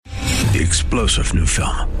The explosive new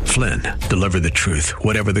film, Flynn, deliver the truth,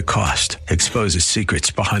 whatever the cost. Exposes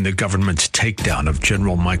secrets behind the government's takedown of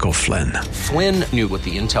General Michael Flynn. Flynn knew what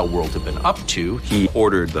the intel world had been up to. He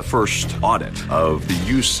ordered the first audit of the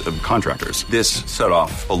use of contractors. This set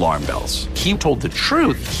off alarm bells. He told the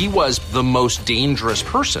truth. He was the most dangerous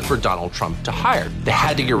person for Donald Trump to hire. They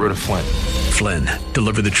had to get rid of Flynn. Flynn,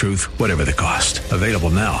 deliver the truth, whatever the cost. Available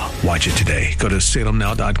now. Watch it today. Go to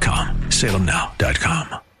salemnow.com.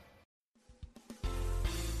 salemnow.com.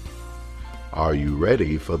 Are you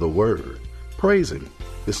ready for the word? Praise Him.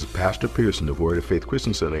 This is Pastor Pearson of Word of Faith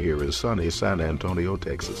Christian Center here in sunny San Antonio,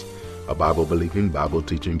 Texas. A Bible-believing,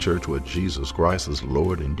 Bible-teaching church where Jesus Christ is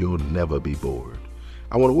Lord and you'll never be bored.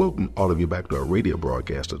 I want to welcome all of you back to our radio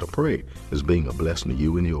broadcast that I pray is being a blessing to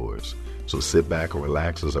you and yours. So sit back and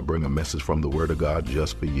relax as I bring a message from the Word of God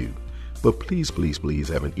just for you. But please, please, please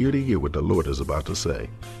have an ear to hear what the Lord is about to say.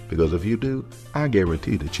 Because if you do, I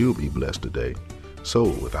guarantee that you'll be blessed today. So,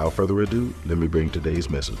 without further ado, let me bring today's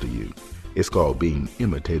message to you. It's called Being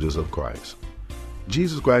Imitators of Christ.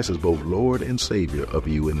 Jesus Christ is both Lord and Savior of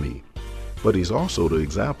you and me. But He's also the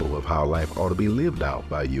example of how life ought to be lived out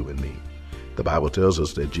by you and me. The Bible tells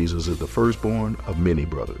us that Jesus is the firstborn of many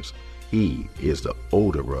brothers. He is the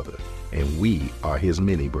older brother, and we are His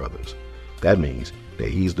many brothers. That means that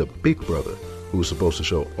He's the big brother who's supposed to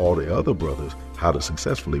show all the other brothers how to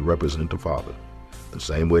successfully represent the Father. The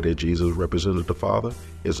same way that Jesus represented the Father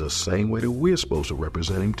is the same way that we're supposed to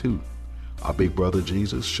represent Him too. Our big brother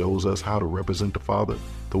Jesus shows us how to represent the Father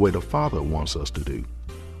the way the Father wants us to do.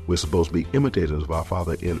 We're supposed to be imitators of our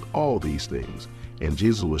Father in all these things, and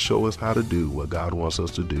Jesus will show us how to do what God wants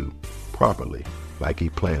us to do properly, like He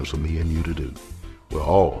plans for me and you to do. We're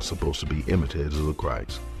all supposed to be imitators of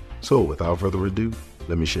Christ. So without further ado,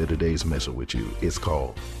 let me share today's message with you. It's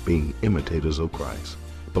called Being Imitators of Christ.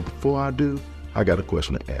 But before I do, I got a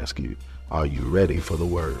question to ask you. Are you ready for the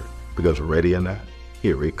word? Because ready or not,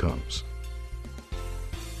 here it comes.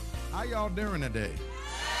 How y'all doing today?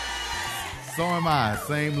 So am I.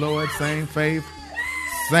 Same Lord, same faith,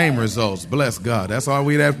 same results. Bless God. That's all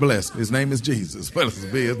we have blessed. His name is Jesus.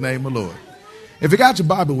 Blessed be His name, the Lord. If you got your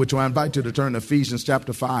Bible with you, I invite you to turn to Ephesians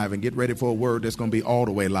chapter 5 and get ready for a word that's going to be all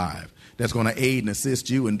the way live. That's going to aid and assist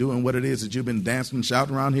you in doing what it is that you've been dancing and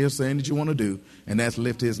shouting around here saying that you want to do, and that's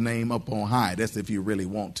lift His name up on high. That's if you really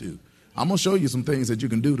want to. I'm going to show you some things that you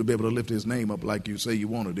can do to be able to lift His name up like you say you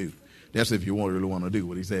want to do. That's if you really want to do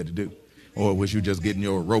what He said to do. Or was you just getting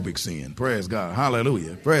your aerobics in? Praise God.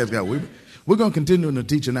 Hallelujah. Praise God. We're going to continue in the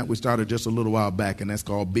teaching that we started just a little while back, and that's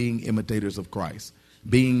called Being Imitators of Christ.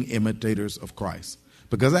 Being imitators of Christ.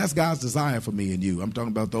 Because that's God's desire for me and you. I'm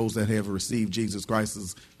talking about those that have received Jesus Christ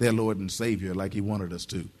as their Lord and Savior like He wanted us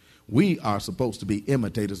to. We are supposed to be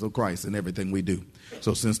imitators of Christ in everything we do.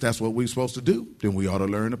 So since that's what we're supposed to do, then we ought to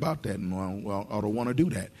learn about that and we ought to want to do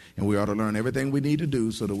that. And we ought to learn everything we need to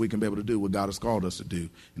do so that we can be able to do what God has called us to do.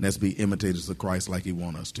 And that's be imitators of Christ like He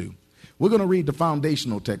wants us to. We're going to read the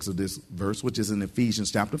foundational text of this verse, which is in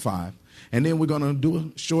Ephesians chapter 5. And then we're going to do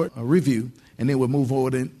a short review, and then we'll move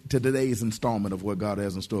forward into today's installment of what God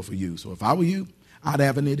has in store for you. So if I were you, I'd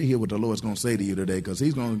have an ear to hear what the Lord's going to say to you today, because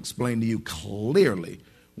He's going to explain to you clearly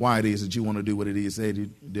why it is that you want to do what it is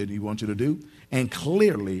that He wants you to do, and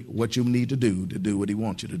clearly what you need to do what He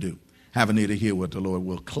wants you to do. Have an ear to hear what the Lord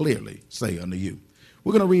will clearly say unto you.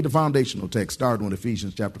 We're going to read the foundational text, starting with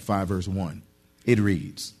Ephesians chapter 5, verse 1. It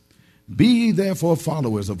reads, Be ye therefore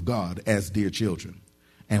followers of God as dear children,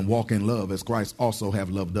 and walk in love as Christ also have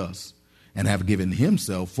loved us, and have given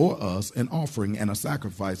Himself for us an offering and a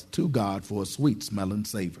sacrifice to God for a sweet-smelling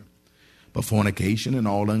savor. But fornication and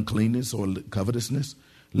all uncleanness or covetousness,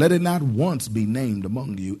 let it not once be named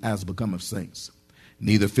among you as becometh saints.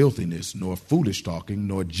 Neither filthiness, nor foolish talking,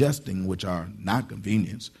 nor jesting, which are not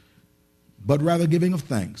convenience, but rather giving of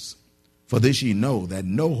thanks. For this ye know, that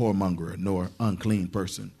no whoremonger, nor unclean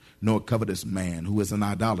person, nor covetous man, who is an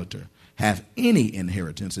idolater, hath any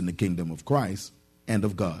inheritance in the kingdom of Christ and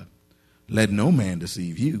of God. Let no man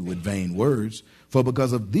deceive you with vain words, for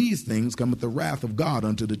because of these things cometh the wrath of God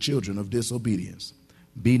unto the children of disobedience.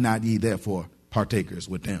 Be not ye therefore partakers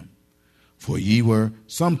with them. For ye were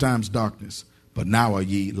sometimes darkness, but now are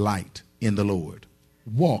ye light in the Lord.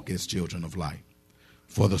 Walk as children of light.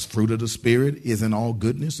 For the fruit of the Spirit is in all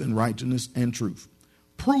goodness and righteousness and truth,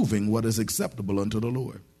 proving what is acceptable unto the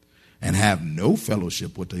Lord. And have no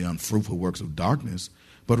fellowship with the unfruitful works of darkness,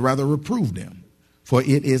 but rather reprove them. For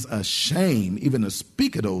it is a shame even to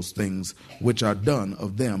speak of those things which are done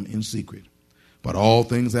of them in secret. But all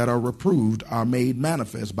things that are reproved are made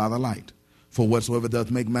manifest by the light. For whatsoever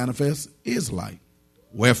doth make manifest is light.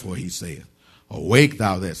 Wherefore he saith, Awake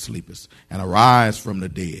thou that sleepest, and arise from the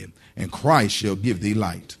dead, and Christ shall give thee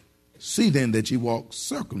light. See then that ye walk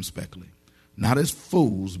circumspectly, not as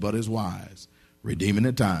fools, but as wise, redeeming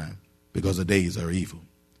the time, because the days are evil.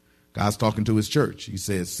 God's talking to his church. He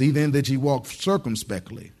says, see then that ye walk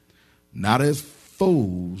circumspectly, not as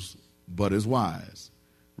fools, but as wise,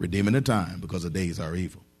 redeeming the time, because the days are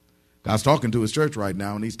evil. God's talking to his church right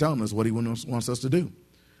now, and he's telling us what he wants us to do.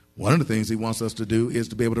 One of the things he wants us to do is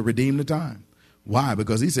to be able to redeem the time. Why?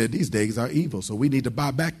 Because he said these days are evil, so we need to buy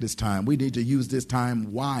back this time. We need to use this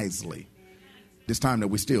time wisely, this time that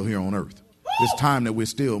we're still here on earth, this time that we're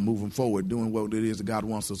still moving forward, doing what it is that God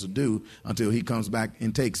wants us to do until he comes back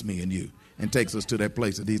and takes me and you and takes us to that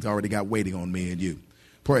place that he's already got waiting on me and you.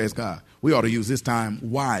 Praise God. We ought to use this time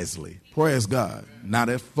wisely. Praise God, not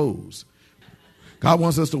as fools. God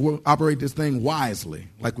wants us to operate this thing wisely,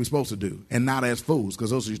 like we're supposed to do, and not as fools,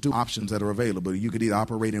 because those are your two options that are available. You could either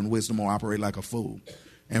operate in wisdom or operate like a fool.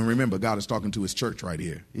 And remember, God is talking to his church right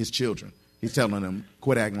here, his children. He's telling them,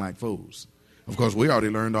 quit acting like fools. Of course, we already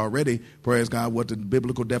learned already, praise God, what the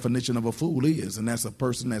biblical definition of a fool is, and that's a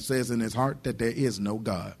person that says in his heart that there is no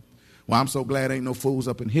God. Well, I'm so glad ain't no fools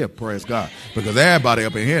up in here, praise God, because everybody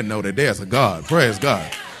up in here know that there's a God, praise God.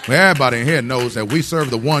 Everybody in here knows that we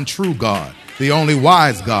serve the one true God, the only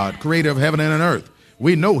wise God, creator of heaven and earth.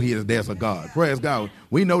 We know there's a God. Praise God.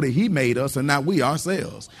 We know that he made us and not we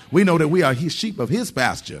ourselves. We know that we are his sheep of his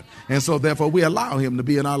pasture. And so therefore we allow him to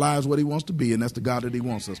be in our lives what he wants to be. And that's the God that he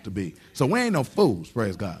wants us to be. So we ain't no fools.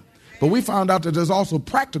 Praise God. But we found out that there's also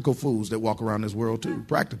practical fools that walk around this world too.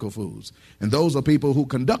 Practical fools. And those are people who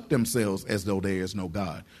conduct themselves as though there is no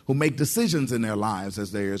God. Who make decisions in their lives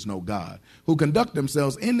as there is no God. Who conduct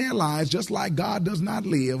themselves in their lives just like God does not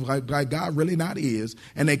live, like God really not is.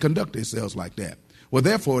 And they conduct themselves like that. Well,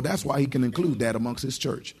 therefore, that's why he can include that amongst his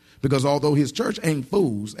church. Because although his church ain't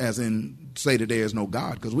fools, as in say that there is no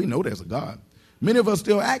God, because we know there's a God. Many of us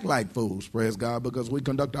still act like fools, praise God, because we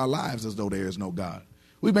conduct our lives as though there is no God.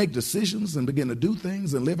 We make decisions and begin to do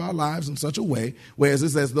things and live our lives in such a way, whereas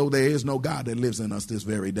it's as though there is no God that lives in us this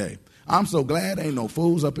very day. I'm so glad ain't no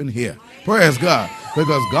fools up in here. Praise God.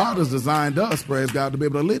 Because God has designed us, praise God, to be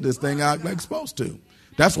able to live this thing out like it's supposed to.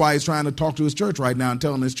 That's why he's trying to talk to his church right now and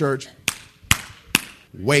telling his church,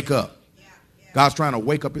 wake up. God's trying to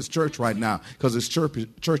wake up his church right now because his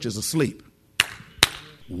church is asleep.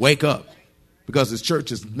 Wake up. Because his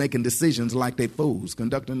church is making decisions like they fools,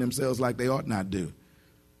 conducting themselves like they ought not do.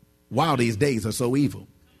 Wow, these days are so evil.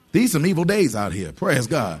 These some evil days out here. Praise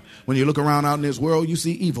God. When you look around out in this world, you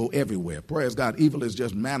see evil everywhere. Praise God. Evil is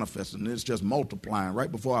just manifesting. It's just multiplying right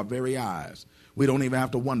before our very eyes. We don't even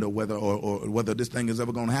have to wonder whether or whether this thing is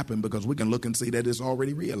ever going to happen because we can look and see that it's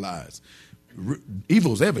already realized.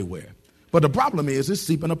 Evil's everywhere. But the problem is it's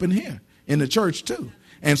seeping up in here, in the church too.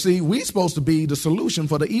 And see, we're supposed to be the solution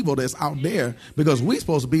for the evil that's out there because we're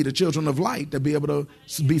supposed to be the children of light to be able to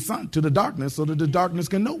be sent to the darkness so that the darkness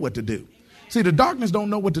can know what to do. See, the darkness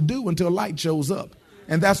don't know what to do until light shows up.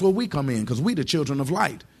 And that's where we come in because we the children of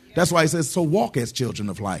light. That's why he says, so walk as children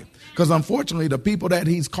of light. Because unfortunately, the people that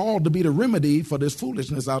he's called to be the remedy for this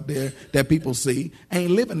foolishness out there that people see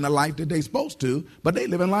ain't living the life that they're supposed to, but they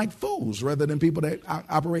living like fools rather than people that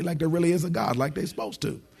operate like there really is a God like they're supposed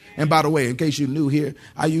to. And by the way, in case you're new here,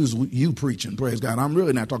 I use you preaching, praise God. I'm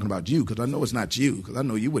really not talking about you because I know it's not you because I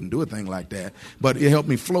know you wouldn't do a thing like that. But it helped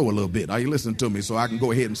me flow a little bit. Are you listening to me? So I can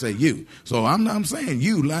go ahead and say you. So I'm saying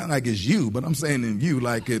you like it's you, but I'm saying in you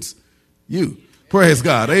like it's you. Praise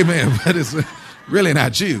God. Amen. But it's really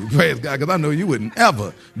not you. Praise God. Because I know you wouldn't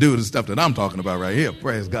ever do the stuff that I'm talking about right here.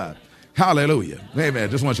 Praise God. Hallelujah.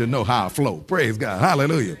 Amen. Just want you to know how I flow. Praise God.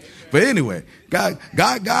 Hallelujah. But anyway,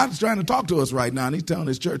 God's trying to talk to us right now. And he's telling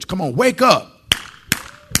his church, come on, wake up.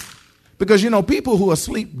 Because, people who are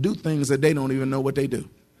asleep do things that they don't even know what they do.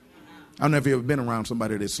 I don't know if you've ever been around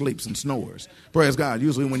somebody that sleeps and snores. Praise God.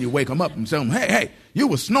 Usually when you wake them up and tell them, hey, you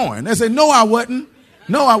were snoring. They say, no, I wasn't.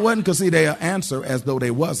 No, I wasn't, because see, they'll answer as though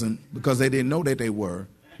they wasn't because they didn't know that they were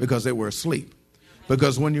because they were asleep.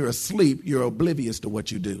 Because when you're asleep, you're oblivious to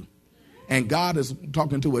what you do. And God is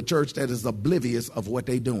talking to a church that is oblivious of what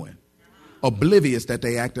they're doing. Oblivious that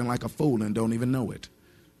they acting like a fool and don't even know it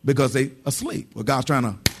because they asleep. Well, God's trying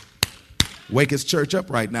to wake his church up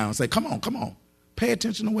right now and say, come on. Pay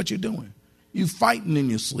attention to what you're doing. You fighting in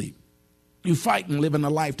your sleep. You fighting living the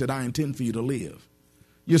life that I intend for you to live.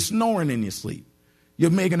 You're snoring in your sleep. You're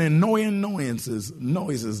making annoying noises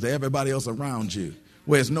to everybody else around you,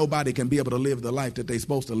 whereas nobody can be able to live the life that they're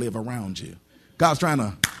supposed to live around you. God's trying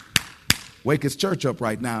to wake his church up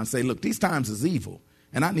right now and say, look, these times is evil,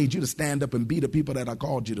 and I need you to stand up and be the people that I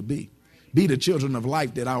called you to be. Be the children of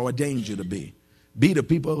life that I ordained you to be. Be the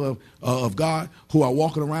people of God who are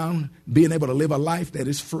walking around being able to live a life that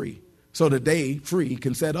is free. so that they free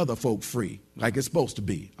can set other folk free like it's supposed to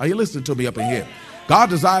be. Are you listening to me up in here? God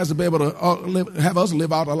desires to be able to have us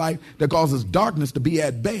live out a life that causes darkness to be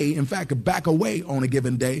at bay. In fact, back away on a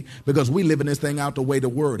given day, because we living this thing out the way the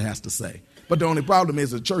word has to say. But the only problem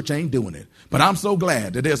is the church ain't doing it. But I'm so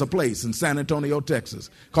glad that there's a place in San Antonio, Texas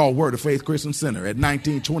called Word of Faith Christian Center at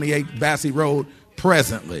 1928 Vassy Road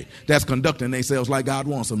presently, that's conducting themselves like God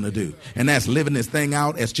wants them to do. And that's living this thing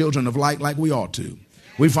out as children of light like we ought to.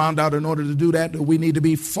 We found out in order to do that we need to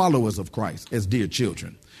be followers of Christ as dear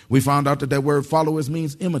children. We found out that word followers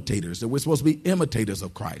means imitators, that we're supposed to be imitators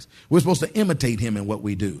of Christ. We're supposed to imitate him in what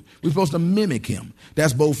we do. We're supposed to mimic him.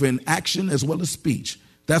 That's both in action as well as speech.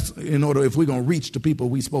 That's in order, if we're going to reach the people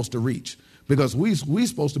we're supposed to reach. Because we're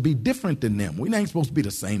supposed to be different than them. We ain't supposed to be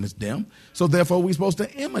the same as them. So therefore, we're supposed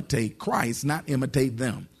to imitate Christ, not imitate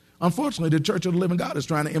them. Unfortunately, the Church of the Living God is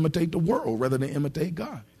trying to imitate the world rather than imitate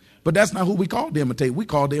God. But that's not who we call to imitate. We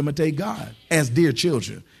call to imitate God as dear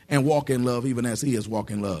children and walk in love even as he is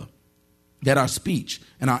walking in love. That our speech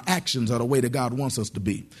and our actions are the way that God wants us to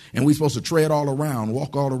be. And we're supposed to tread all around,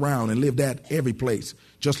 walk all around, and live that every place,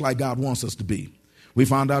 just like God wants us to be. We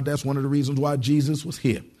found out that's one of the reasons why Jesus was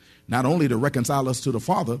here. Not only to reconcile us to the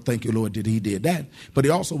Father, thank you, Lord, that he did that, but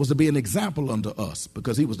he also was to be an example unto us,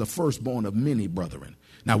 because he was the firstborn of many brethren.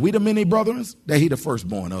 Now, we the many brethren that he the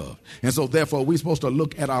firstborn of. And so, therefore, we're supposed to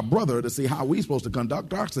look at our brother to see how we're supposed to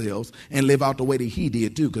conduct ourselves and live out the way that he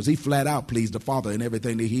did, too, because he flat out pleased the Father in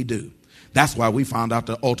everything that he do. That's why we found out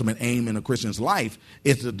the ultimate aim in a Christian's life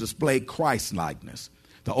is to display Christ-likeness.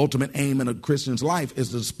 The ultimate aim in a Christian's life is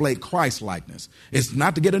to display Christ-likeness. It's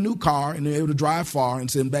not to get a new car and be able to drive far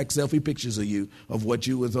and send back selfie pictures of you, of what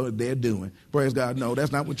you was there doing. Praise God. No,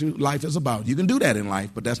 that's not what life is about. You can do that in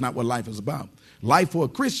life, but that's not what life is about. Life for a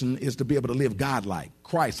Christian is to be able to live God-like,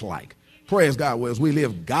 Christ-like. Praise God. Whereas we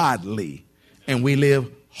live godly and we live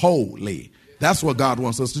holy. That's what God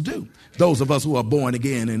wants us to do. Those of us who are born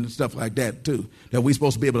again and stuff like that too, that we're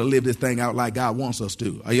supposed to be able to live this thing out like God wants us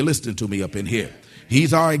to. Are you listening to me up in here?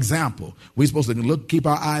 He's our example. We're supposed to keep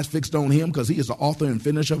our eyes fixed on him because he is the author and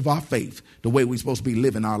finisher of our faith, the way we're supposed to be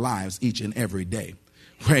living our lives each and every day.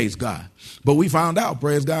 Praise God. But we found out,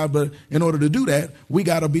 praise God, but in order to do that, we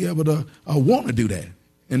got to be able to want to do that.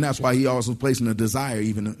 And that's why he also placing a desire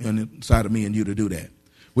even inside of me and you to do that.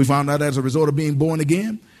 We found out as a result of being born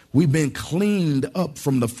again, we've been cleaned up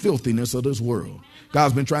from the filthiness of this world.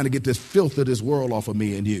 God's been trying to get this filth of this world off of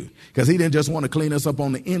me and you, because he didn't just want to clean us up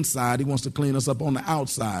on the inside. He wants to clean us up on the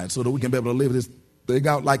outside so that we can be able to live this thing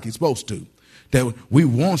out like he's supposed to. That we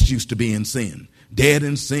once used to be in sin, dead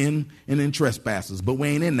in sin and in trespasses, but we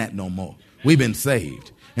ain't in that no more. We've been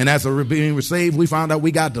saved. And as a being saved, we found out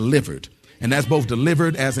we got delivered. And that's both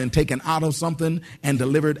delivered as in taken out of something and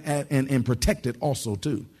delivered and protected also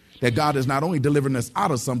too. That God is not only delivering us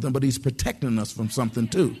out of something, but he's protecting us from something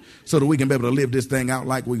too, so that we can be able to live this thing out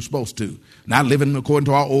like we're supposed to. Not living according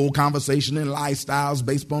to our old conversation and lifestyles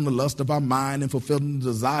based upon the lust of our mind and fulfilling the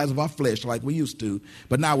desires of our flesh like we used to.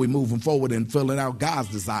 But now we're moving forward and filling out God's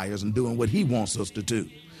desires and doing what he wants us to do.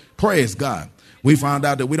 Praise God. We found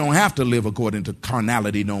out that we don't have to live according to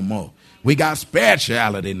carnality no more. We got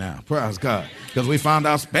spirituality now, praise God, because we found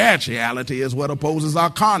out spirituality is what opposes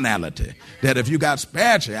our carnality. That if you got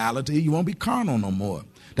spirituality, you won't be carnal no more.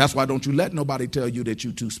 That's why don't you let nobody tell you that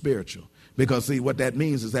you're too spiritual. Because, see, what that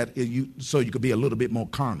means is that you could be a little bit more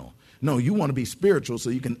carnal. No, you want to be spiritual so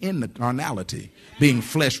you can end the carnality, being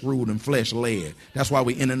flesh-ruled and flesh-led. That's why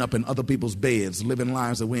we're ending up in other people's beds, living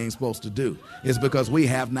lives that we ain't supposed to do. It's because we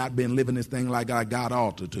have not been living this thing like God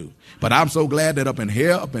ought to do. But I'm so glad that up in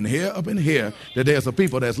here, that there's a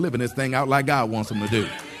people that's living this thing out like God wants them to do.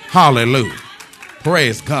 Hallelujah.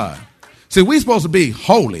 Praise God. See, we're supposed to be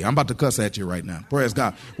holy. I'm about to cuss at you right now. Praise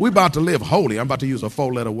God. We're about to live holy. I'm about to use a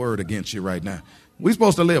 4-letter word against you right now. We're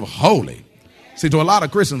supposed to live holy. See, to a lot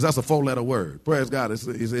of Christians, that's a 4-letter word. Praise God. It's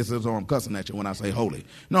I'm cussing at you when I say holy.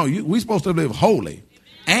 No, we're supposed to live holy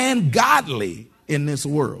and godly in this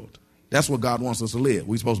world. That's what God wants us to live.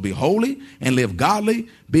 We're supposed to be holy and live godly,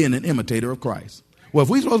 being an imitator of Christ. Well, if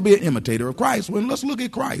we're supposed to be an imitator of Christ, well, let's look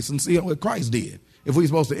at Christ and see what Christ did. If we're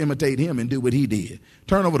supposed to imitate him and do what he did.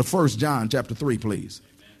 Turn over to 1 John chapter 3, please.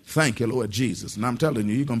 Thank you, Lord Jesus. And I'm telling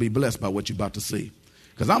you, you're going to be blessed by what you're about to see.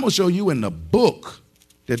 Because I'm going to show you in the book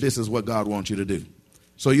that this is what God wants you to do.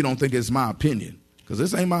 So you don't think it's my opinion. Because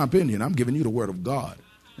this ain't my opinion. I'm giving you the word of God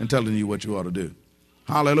and telling you what you ought to do.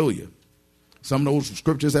 Hallelujah. Some of those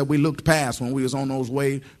scriptures that we looked past when we was on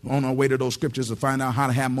our way to those scriptures to find out how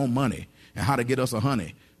to have more money and how to get us a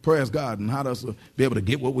honey. Praise God. And how to be able to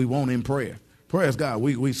get what we want in prayer. Praise God.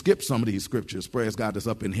 We skipped some of these scriptures. Praise God that's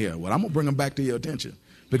up in here. Well, I'm going to bring them back to your attention.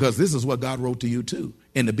 Because this is what God wrote to you too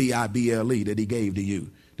in the Bible that he gave to you,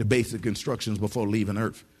 the basic instructions before leaving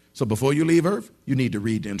earth. So before you leave earth, you need to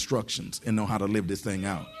read the instructions and know how to live this thing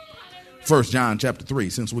out. 1 John chapter 3,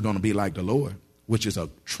 since we're going to be like the Lord, which is a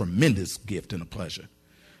tremendous gift and a pleasure.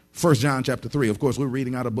 1 John chapter 3, of course, we're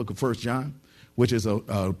reading out a book of 1 John, which is an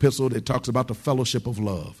epistle that talks about the fellowship of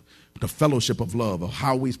love. The fellowship of love, of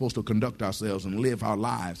how we're supposed to conduct ourselves and live our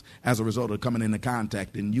lives as a result of coming into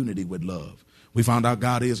contact in unity with love. We found out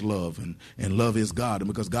God is love, and love is God. And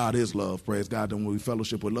because God is love, praise God, then when we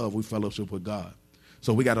fellowship with love, we fellowship with God.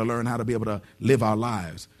 So we got to learn how to be able to live our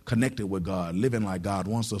lives connected with God, living like God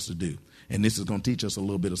wants us to do. And this is going to teach us a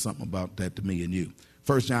little bit of something about that to me and you.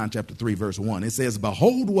 1 John chapter 3, verse 1, it says,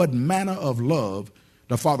 behold what manner of love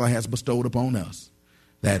the Father has bestowed upon us,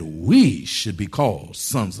 that we should be called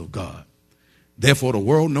sons of God. Therefore the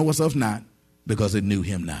world knoweth us not, because it knew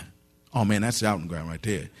him not. Oh, man, that's shouting ground right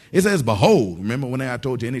there. It says, behold. Remember when I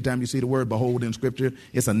told you, anytime you see the word behold in Scripture,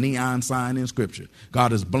 it's a neon sign in Scripture.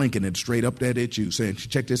 God is blinking it straight up there at you, saying,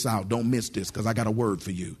 check this out. Don't miss this, because I got a word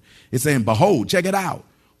for you. It's saying, behold, check it out.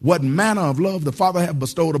 What manner of love the Father hath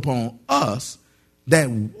bestowed upon us, that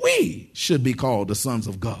we should be called the sons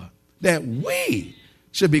of God. That we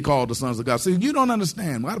should be called the sons of God. See, you don't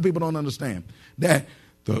understand. A lot of people don't understand that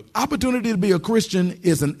the opportunity to be a Christian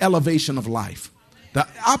is an elevation of life. The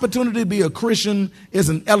opportunity to be a Christian is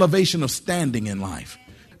an elevation of standing in life.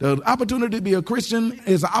 The opportunity to be a Christian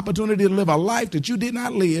is an opportunity to live a life that you did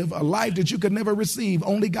not live, a life that you could never receive,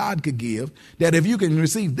 only God could give, that if you can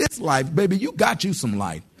receive this life, baby, you got you some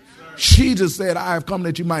life. Jesus said, I have come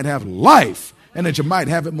that you might have life and that you might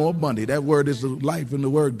have it more abundant. That word is the life in the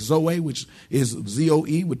word Zoe, which is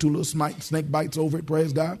Z-O-E with two little snake bites over it,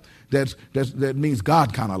 praise God. That means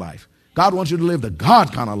God kind of life. God wants you to live the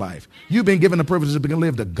God kind of life. You've been given the privilege to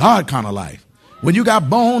live the God kind of life. When you got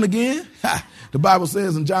born again, the Bible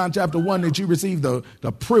says in John chapter 1 that you received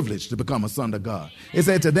the privilege to become a son of God. It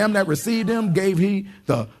said to them that received him gave he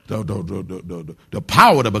the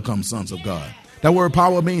power to become sons of God. That word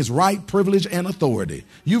power means right, privilege, and authority.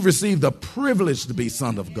 You've received the privilege to be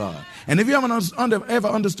son of God. And if you haven't ever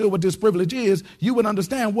understood what this privilege is, you would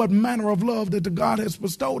understand what manner of love that the God has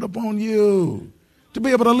bestowed upon you. To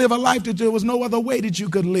be able to live a life that there was no other way that you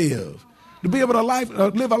could live. To be able to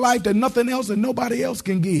live a life that nothing else and nobody else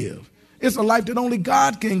can give. It's a life that only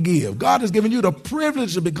God can give. God has given you the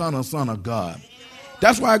privilege to become a son of God.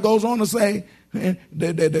 That's why it goes on to say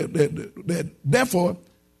that therefore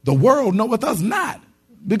the world knoweth us not,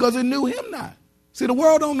 because it knew him not. See, the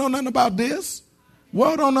world don't know nothing about this. The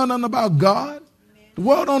world don't know nothing about God. The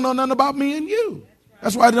world don't know nothing about me and you.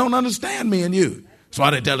 That's why they don't understand me and you. That's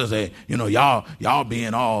why they tell us that, y'all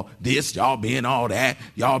being all this, y'all being all that,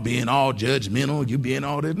 y'all being all judgmental, you being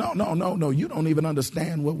all this. No. You don't even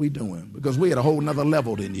understand what we're doing, because we're at a whole nother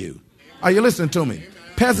level than you. Are you listening to me?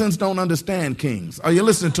 Peasants don't understand kings. Are you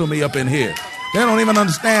listening to me up in here? They don't even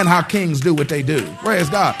understand how kings do what they do. Praise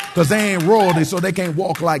God. Because they ain't royalty, so they can't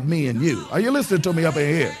walk like me and you. Are you listening to me up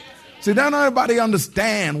in here? See, don't everybody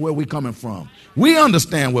understand where we're coming from. We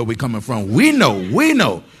understand where we're coming from. We know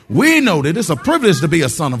that it's a privilege to be a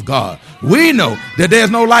son of God. We know that there's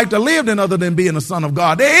no life to live other than being a son of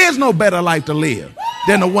God. There is no better life to live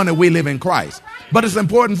than the one that we live in Christ. But it's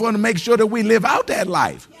important for us to make sure that we live out that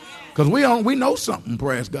life, because we know something,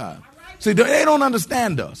 praise God. See, they don't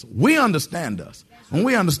understand us. We understand us. And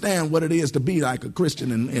we understand what it is to be like a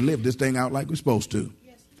Christian and live this thing out like we're supposed to.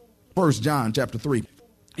 1 John chapter 3,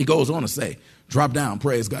 he goes on to say, drop down,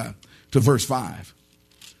 praise God, to verse 5.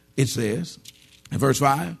 It says, in verse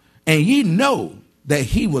 5, and ye know that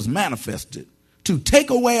he was manifested to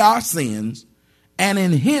take away our sins, and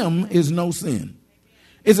in him is no sin.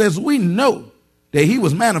 It says, we know that he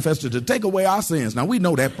was manifested to take away our sins. Now, we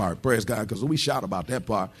know that part, praise God, because we shout about that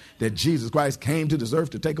part, that Jesus Christ came to this earth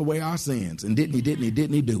to take away our sins. And didn't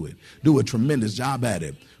he do it? Do a tremendous job at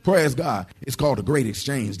it. Praise God. It's called a great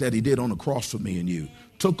exchange that he did on the cross for me and you.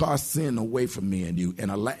 Took our sin away from me and you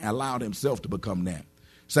and allowed himself to become that.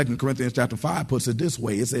 2 Corinthians chapter 5 puts it this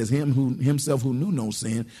way. It says, himself who knew no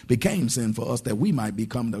sin became sin for us, that we might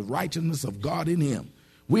become the righteousness of God in him.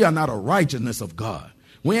 We are not a righteousness of God.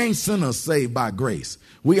 We ain't sinners saved by grace.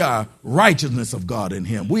 We are righteousness of God in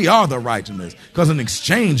him. We are the righteousness, because an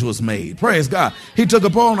exchange was made. Praise God. He took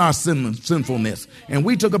upon our sinfulness, and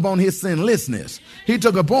we took upon his sinlessness. He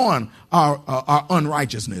took upon our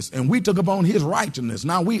unrighteousness, and we took upon his righteousness.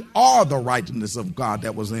 Now we are the righteousness of God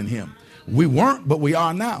that was in him. We weren't, but we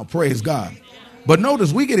are now. Praise God. But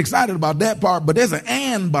notice, we get excited about that part, but there's an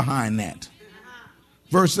and behind that.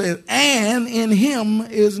 Verse says, and in him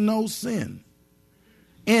is no sin.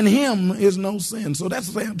 In him is no sin. So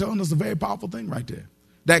that's telling us a very powerful thing right there.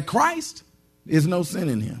 that Christ is no sin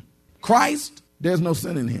in him. Christ, there's no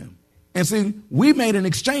sin in him. And see, we made an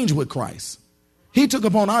exchange with Christ. He took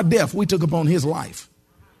upon our death. We took upon his life.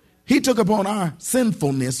 He took upon our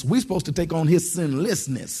sinfulness. We're supposed to take on his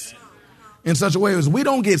sinlessness in such a way as we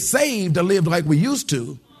don't get saved to live like we used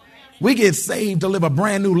to. We get saved to live a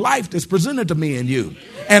brand new life that's presented to me and you.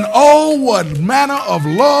 And oh, what manner of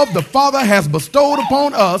love the Father has bestowed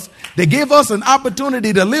upon us to give us an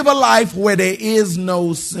opportunity to live a life where there is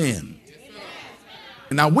no sin.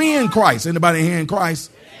 And now we in Christ. Anybody here in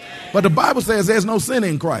Christ? But the Bible says there's no sin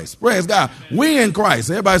in Christ. Praise God. We in Christ.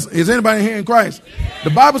 Is anybody here in Christ? The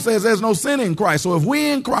Bible says there's no sin in Christ. So if we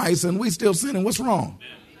in Christ and we still sinning, what's wrong?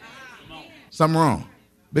 Something wrong.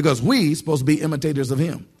 Because we supposed to be imitators of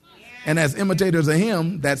him. And as imitators of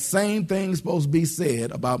him, that same thing's supposed to be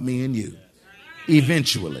said about me and you.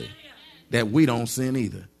 Eventually. That we don't sin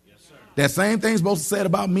either. That same thing's supposed to be said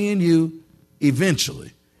about me and you.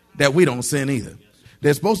 Eventually. That we don't sin either.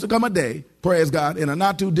 There's supposed to come a day, praise God, in a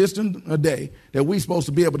not too distant a day, that we're supposed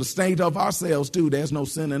to be able to state of ourselves too. There's no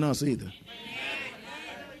sin in us either.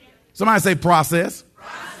 Somebody say process.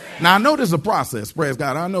 Now, I know there's a process, praise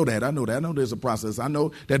God. I know that. I know there's a process. I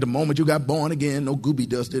know that the moment you got born again, no gooby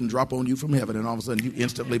dust didn't drop on you from heaven, and all of a sudden you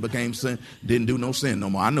instantly became sin, didn't do no sin no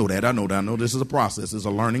more. I know that. I know this is a process. It's a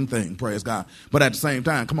learning thing, praise God. But at the same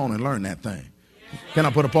time, come on and learn that thing. Can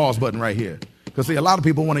I put a pause button right here? Because, see, a lot of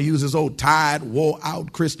people want to use this old tired,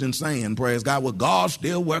 wore-out Christian saying, praise God, well, God's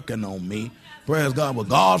still working on me. Praise God, well,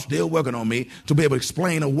 God's still working on me, to be able to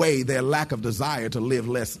explain away their lack of desire to live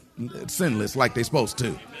less sinless like they're supposed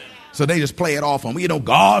to. So they just play it off on me. You know,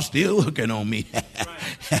 God's still working on me.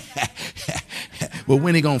 Well,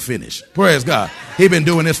 when he going to finish? Praise God. He been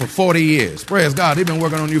doing this for 40 years. Praise God. He been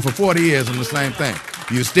working on you for 40 years on the same thing.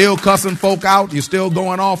 You still cussing folk out. You still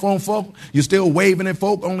going off on folk. You still waving at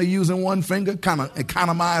folk, only using one finger, kind of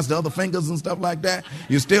economize the other fingers and stuff like that.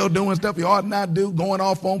 You still doing stuff you ought not do, going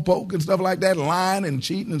off on folk and stuff like that, lying and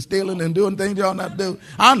cheating and stealing and doing things you ought not do.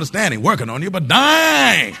 I understand he working on you, but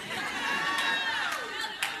dang.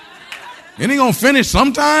 Ain't he going to finish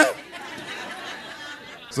sometime?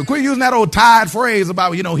 So quit using that old tired phrase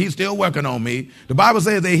about, you know, he's still working on me. The Bible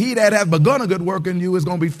says that he that hath begun a good work in you is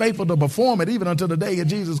going to be faithful to perform it even until the day of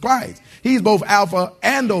Jesus Christ. He's both Alpha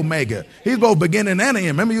and Omega. He's both beginning and end.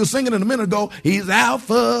 Remember you were singing in a minute ago, he's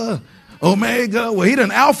Alpha, Omega. Well, he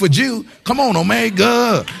done alphaed you. Come on,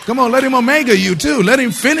 Omega. Come on, let him Omega you too. Let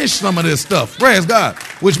him finish some of this stuff. Praise God.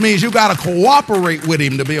 Which means you got to cooperate with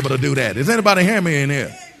him to be able to do that. Is anybody hearing me in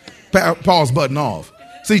here? Pause button off.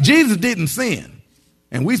 See, Jesus didn't sin.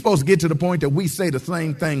 And we're supposed to get to the point that we say the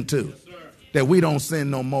same thing too. That we don't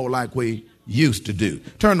sin no more like we used to do.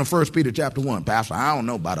 Turn to 1 Peter chapter 1. Pastor, I don't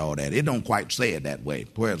know about all that. It don't quite say it that way.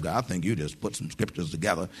 Praise God. I think you just put some scriptures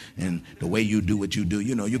together, and the way you do what you do,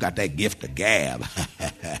 you know, you got that gift of gab.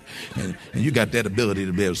 and you got that ability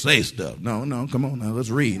to be able to say stuff. No, come on now. Let's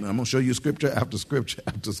read. I'm going to show you scripture after scripture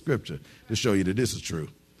after scripture to show you that this is true.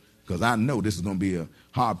 Because I know this is going to be a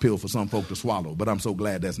hard pill for some folk to swallow, but I'm so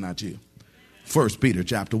glad that's not you. 1 Peter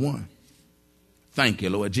chapter 1. Thank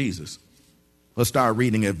you, Lord Jesus. Let's start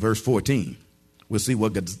reading at verse 14. We'll see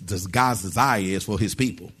what God's desire is for his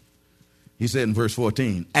people. He said in verse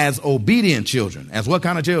 14, as obedient children. As what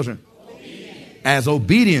kind of children? Obedient. As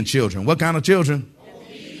obedient children. What kind of children?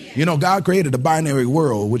 Obedient. You know, God created a binary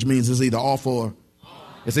world, which means it's either off or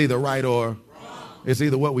it's either right or wrong. It's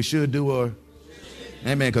either what we should do or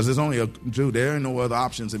amen, because there's only a two. There ain't no other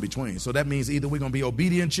options in between. So that means either we're going to be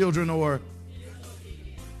obedient children or...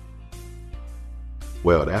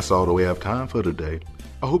 Well, that's all that we have time for today.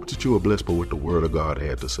 I hope that you were blessed by what the Word of God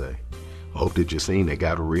had to say. I hope that you've seen that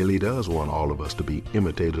God really does want all of us to be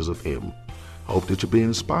imitators of him. I hope that you'll be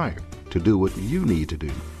inspired to do what you need to do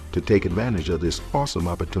to take advantage of this awesome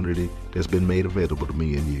opportunity that's been made available to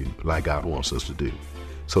me and you, like God wants us to do,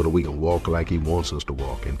 so that we can walk like he wants us to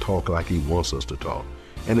walk and talk like he wants us to talk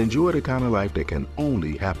and enjoy the kind of life that can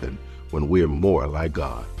only happen when we're more like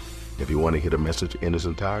God. If you want to hear the message in its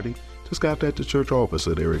entirety, just contact the church office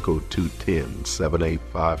at area code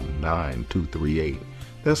 210-785-9238.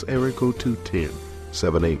 That's area code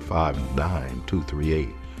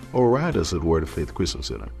 210-785-9238. Or write us at Word of Faith Christian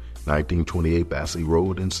Center, 1928 Bassey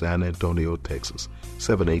Road in San Antonio, Texas,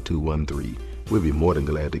 78213. We'll be more than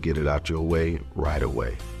glad to get it out your way right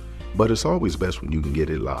away. But it's always best when you can get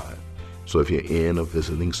it live. So if you're in or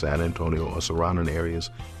visiting San Antonio or surrounding areas,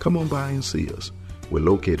 come on by and see us. We're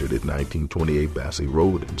located at 1928 Bassey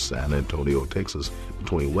Road in San Antonio, Texas,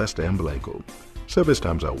 between West and Blanco. Service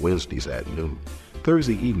times are Wednesdays at noon,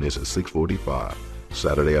 Thursday evenings at 6:45,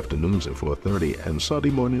 Saturday afternoons at 4:30, and Sunday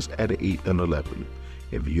mornings at 8 and 11.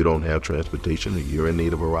 If you don't have transportation or you're in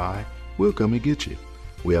need of a ride, we'll come and get you.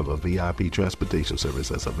 We have a VIP transportation service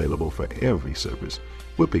that's available for every service.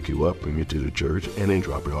 We'll pick you up, bring you to the church, and then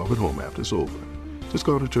drop you off at home after it's over. Just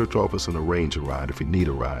call the church office and arrange a ride. If you need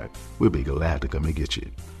a ride, we'll be glad to come and get you.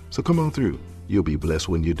 So come on through. You'll be blessed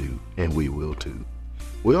when you do, and we will too.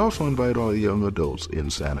 We also invite all the young adults in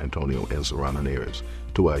San Antonio and surrounding areas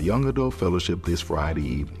to our Young Adult Fellowship this Friday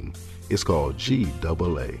evening. It's called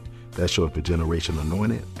GAA. That's short for Generation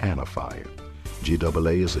Anointed and a Fire. GAA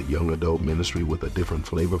is a young adult ministry with a different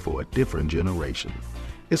flavor for a different generation.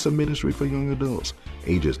 It's a ministry for young adults,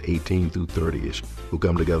 ages 18 through 30-ish, who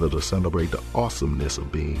come together to celebrate the awesomeness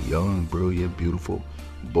of being young, brilliant, beautiful,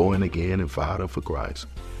 born again, and fired up for Christ.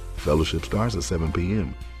 Fellowship starts at 7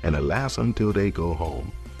 p.m. and it lasts until they go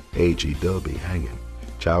home. AGW be hanging.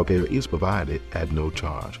 Childcare is provided at no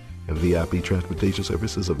charge, and VIP transportation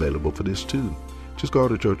service is available for this too. Just call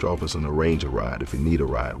the church office and arrange a ride. If you need a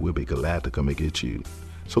ride, we'll be glad to come and get you.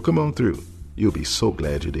 So come on through. You'll be so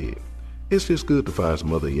glad you did. It's just good to find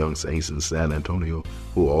some other young saints in San Antonio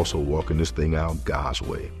who are also walking this thing out God's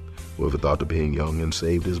way. Whoever thought that being young and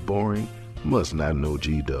saved is boring must not know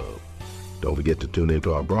G-Dub. Don't forget to tune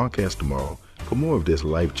into our broadcast tomorrow for more of this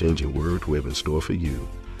life-changing word we have in store for you.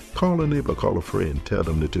 Call a neighbor, call a friend, tell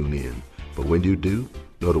them to tune in. But when you do,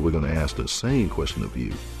 know that we're going to ask the same question of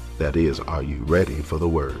you. That is, are you ready for the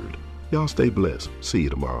word? Y'all stay blessed. See you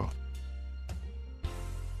tomorrow.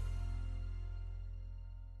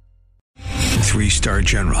 3-star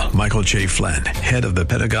General Michael J. Flynn, head of the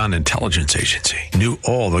Pentagon Intelligence Agency, knew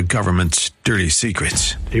all the government's dirty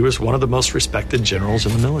secrets. He was one of the most respected generals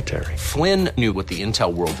in the military. Flynn knew what the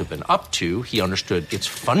intel world had been up to. He understood its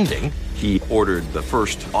funding. He ordered the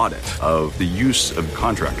first audit of the use of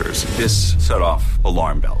contractors. This set off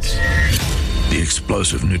alarm bells. The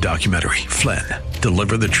explosive new documentary, Flynn,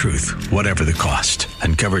 Deliver the Truth, Whatever the Cost,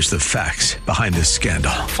 uncovers the facts behind this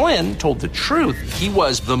scandal. Flynn told the truth. He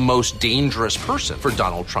was the most dangerous person for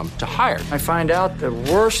Donald Trump to hire. I find out the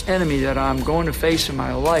worst enemy that I'm going to face in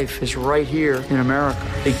my life is right here in America.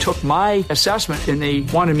 They took my assessment and they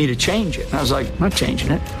wanted me to change it. And I was like, I'm not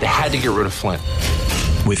changing it. They had to get rid of Flynn.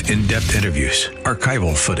 With in-depth interviews,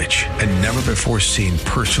 archival footage, and never-before-seen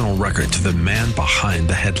personal records of the man behind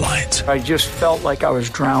the headlines. I just felt like I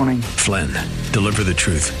was drowning. Flynn, Deliver the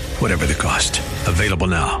Truth, Whatever the Cost. Available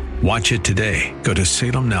now. Watch it today. Go to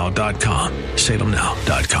salemnow.com.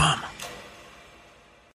 salemnow.com.